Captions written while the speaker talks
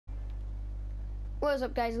What is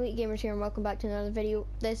up guys, Elite Gamers here and welcome back to another video.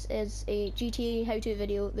 This is a GTA how-to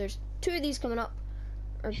video. There's 2 of these coming up,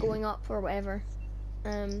 or going up, or whatever.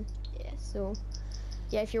 Yeah, so,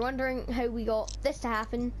 yeah, if you're wondering how we got this to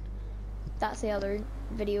happen, that's the other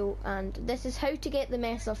video, and this is how to get the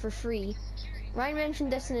mesa for free. Ryan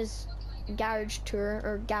mentioned this in his garage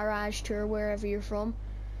tour, wherever you're from.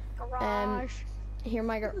 Garage. Here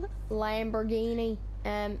my Lamborghini,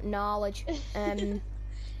 knowledge,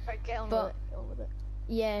 Right, get on but with it.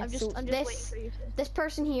 yeah, I'm just waiting for you to. this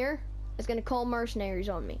person here is gonna call mercenaries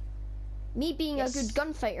on me. Me being a good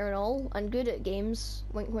gunfighter and all, and good at games,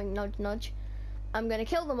 wink wink nudge nudge, I'm gonna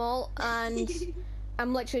kill them all, and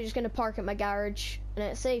I'm literally just gonna park at my garage, and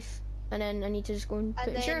it's safe, and then I need to just go and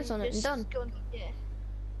put insurance on it, and done. Yeah.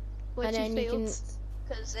 Which And then you failed,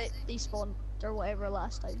 because it despawned, or whatever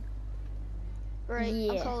last time. Right,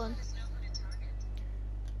 Yeah. I'm calling.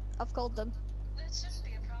 I've called them.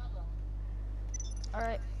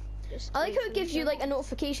 Alright. I like how it gives you like a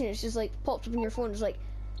notification. It's just like pops up on your phone. It's like,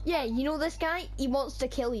 yeah, you know this guy? He wants to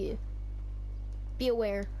kill you. Be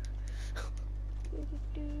aware.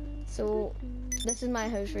 So this is my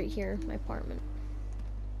house right here, my apartment.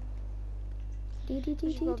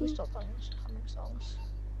 Probably stop humming songs.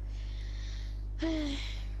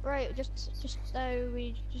 Right, just now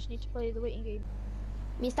we just need to play the waiting game.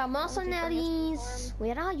 Mr. Mercenaries,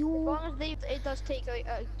 where are you? As long as it does take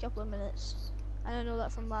a couple of minutes. And I know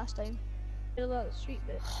that from last time. I know that street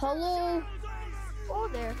bit. Hello? Oh,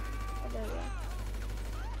 there. Oh, there we are.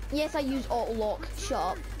 Yes, I use auto lock.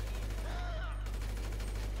 Shut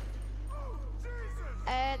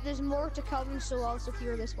up. There's more to come, so I'll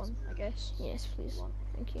secure this one, I guess. Yes, please.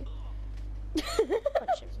 Thank you.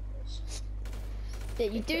 Punch him, please. Yeah,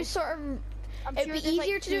 you do sort of. It'd be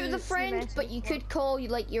easier to do it with a friend, but you could call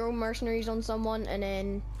like your own mercenaries on someone and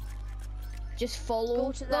then just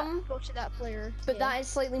follow them. Go to that player. But that is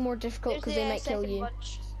slightly more difficult because they might kill you.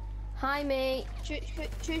 Bunch. Hi, mate.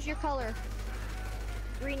 Choose your color.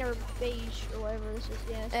 Green or beige or whatever this is.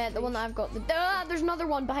 Yeah. The one that I've got. There's another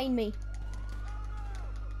one behind me.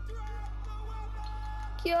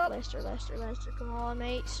 Yup. Lester, come on,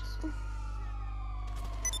 mates.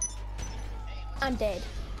 I'm dead.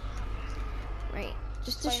 Right.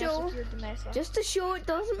 Just to show it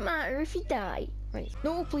doesn't matter if you die. Right.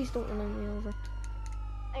 No, please don't run me over.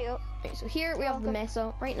 There you go. Right, so here we have the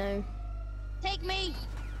mesa right now. Take me!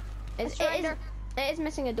 It is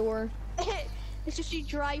missing a door. It's just you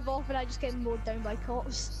drive off and I just get mowed down by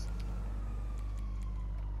cops.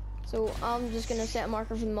 So I'm just gonna set a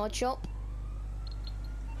marker for the mod shop.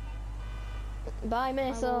 Bye,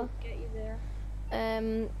 mesa. I will get you there.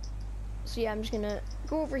 So yeah, I'm just gonna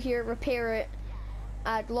go over here, repair it,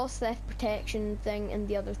 add loss theft protection thing, and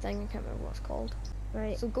the other thing, I can't remember what it's called.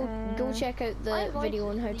 Right. So go check out the video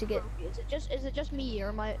on how to get. Is it just me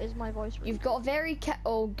or is my voice? You've got a very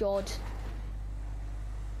oh god.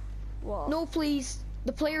 What? No, please.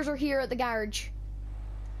 The players are here at the garage.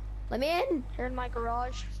 Let me in. Here in my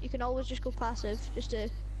garage. You can always just go passive, just to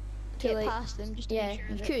get like, past them. Just to yeah, make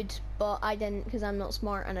sure you could, but I didn't because I'm not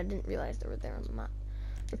smart and I didn't realize they were there on the map.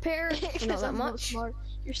 Repair, not that much.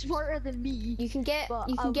 You're smarter than me. You can get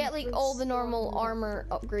like all the normal armor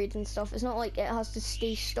upgrades and stuff. It's not like it has to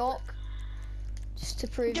stay stock. Just to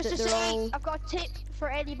prove that they're all. I've got a tip for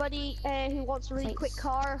anybody who wants a really quick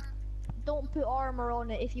car. Don't put armor on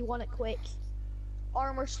it if you want it quick.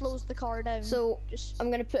 Armor slows the car down. So I'm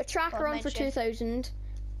gonna put a tracker on for 2,000.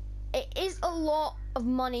 It is a lot of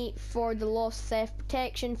money for the loss theft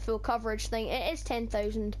protection full coverage thing. It is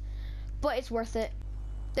 10,000, but it's worth it.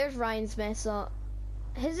 There's Ryan's mesa.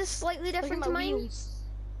 His is slightly different to mine. Wheels.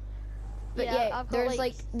 But yeah, there's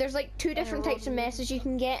like 2 different types of mesas you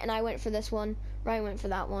can get, and I went for this one. Ryan went for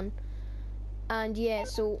that one. And yeah,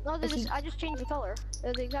 so no, I just changed the color.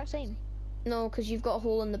 They're the exact same. No, because you've got a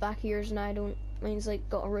hole in the back of yours, and I don't. Mine's like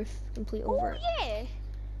got a roof complete over it. Oh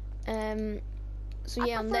yeah. So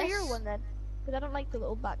yeah, on this. your one then, because I don't like the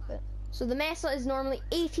little back bit. So the mesa is normally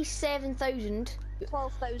 87,000.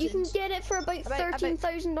 12,000. You can get it for about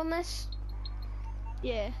 13,000 on this.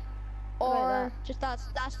 Yeah. Or just that's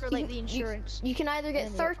for like the insurance. You can either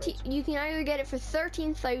get You can either get it for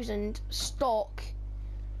 13,000 stock,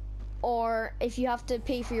 or if you have to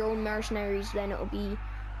pay for your own mercenaries, then it'll be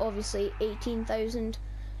obviously 18,000.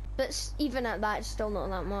 But even at that, it's still not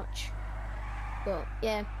that much. But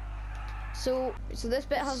yeah. So this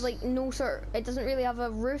bit has like no sort. It doesn't really have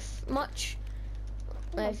a roof much.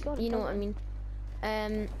 You know what I mean.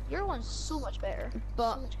 Your one's so much better.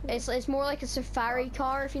 But it's more like a safari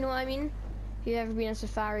car, if you know what I mean. If you've ever been a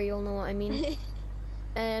safari, you'll know what I mean.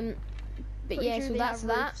 But yeah, so that's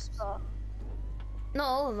that. Not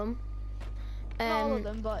all of them. Not all of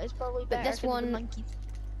them, but it's probably better. But this one, the monkeys.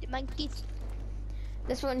 The monkeys.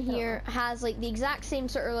 This one here has like the exact same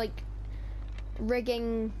sort of like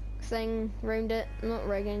rigging thing around it. Not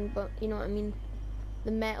rigging, but you know what I mean.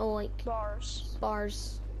 The metal like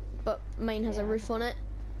bars. But mine has a roof on it.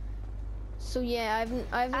 So yeah,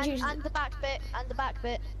 I haven't changed. And the back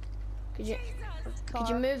bit. Could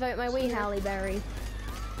you move out my way, Halle Berry?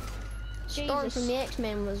 Storm from the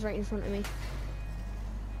X-Men was right in front of me.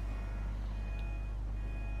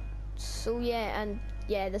 So yeah, and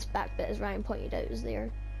yeah, this back bit, as Ryan pointed out, is there.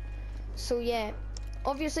 So yeah,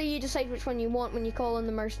 obviously you decide which one you want when you call in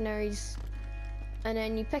the mercenaries, and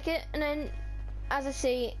then you pick it, and then, as I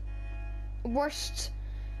say, worst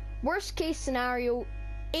case scenario,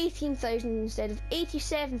 18,000 instead of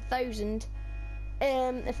 87,000.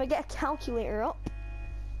 If I get a calculator up,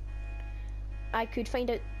 I could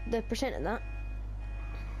find out the percent of that.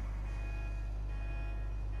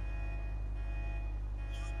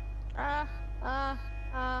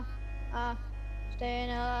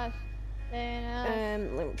 Staying alive.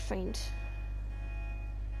 Let me find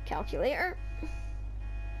calculator.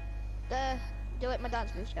 Do you like my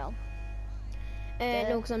dance moves, Cal?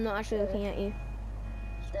 No, because I'm not actually looking at you.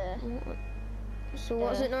 So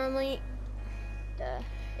what's it normally?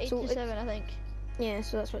 87, I think. Yeah,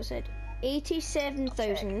 so that's what it said.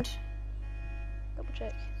 87,000. Double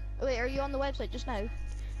check. Oh, wait, are you on the website just now?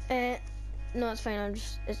 No, it's fine.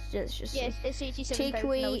 It's just. Yes, it's 87,000. Take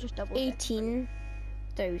away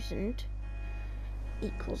 18,000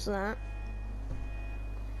 equals that.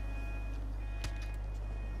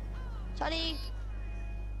 Sorry.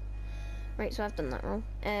 Right, so I've done that wrong.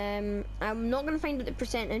 I'm not going to find out the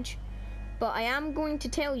percentage, but I am going to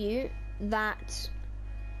tell you that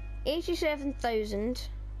 87,000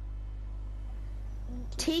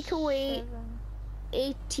 take away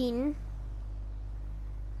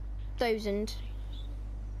 18,000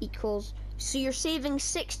 equals, so you're saving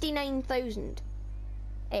 69,000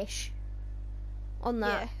 ish on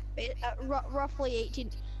that. Yeah, roughly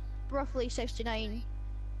 69,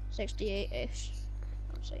 68 ish,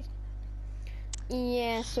 I'd say.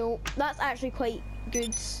 Yeah, so that's actually quite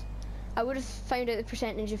good. I would have found out the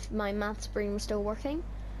percentage if my maths brain was still working,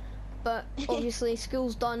 but obviously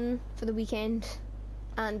school's done for the weekend,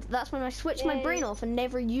 and that's when I switch my brain off and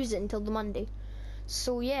never use it until the Monday.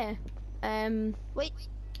 So yeah. Wait.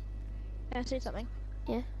 Can I say something?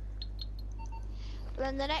 Yeah.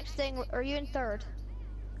 Then the next thing, are you in third?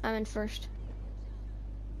 I'm in first.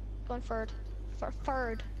 Going third.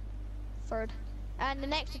 Third. And the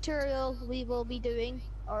next tutorial we will be doing,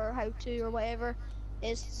 or how to, or whatever,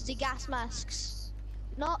 is the gas masks.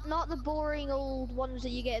 Not the boring old ones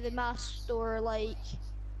that you get at the mask store, like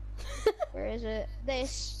where is it?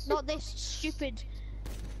 Not this stupid.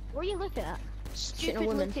 What are you looking at?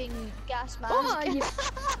 Stupid looking gas mask. Oh,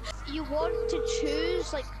 you want to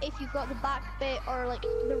choose like if you've got the back bit or like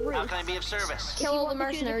the roof. How can I be of service? Kill all the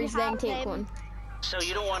mercenaries, then take one. So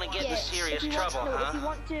you don't want to get in serious trouble, huh? If you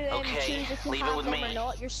want to choose if you have them or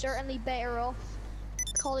not, you're certainly better off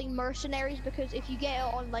calling mercenaries, because if you get it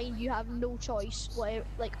online, you have no choice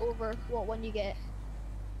over what one you get.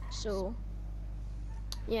 So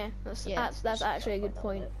yeah, that's actually a good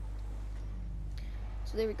point.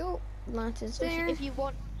 So there we go. That is there. If you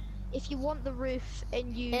want the roof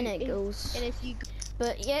and you it goes. And if you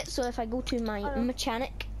but yeah, so if I go to my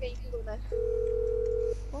mechanic. Okay, you can go now.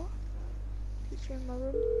 What? In my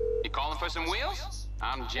room. You calling for some wheels?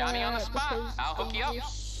 I'm Johnny on the spot. I'll hook you up.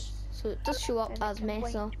 So it does show up as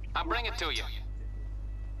mesa. I'll bring it to you.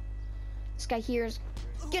 This guy here is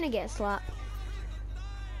gonna get a slap.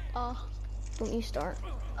 Don't you start.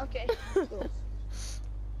 Okay. Cool.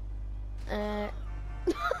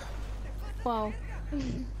 Wow.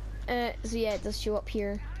 So yeah, it does show up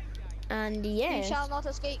here. And yeah. You shall not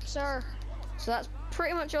escape, sir. So that's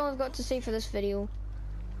pretty much all I've got to say for this video.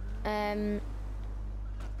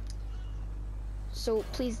 So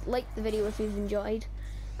please like the video if you've enjoyed,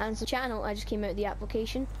 and the channel. I just came out of the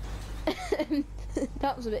application.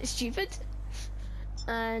 That was a bit stupid.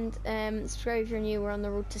 And subscribe if you're new. We're on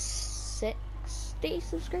the road to 60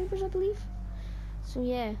 subscribers, I believe. So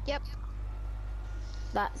yeah. Yep.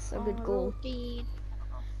 That's a good goal.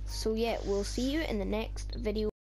 So yeah, we'll see you in the next video.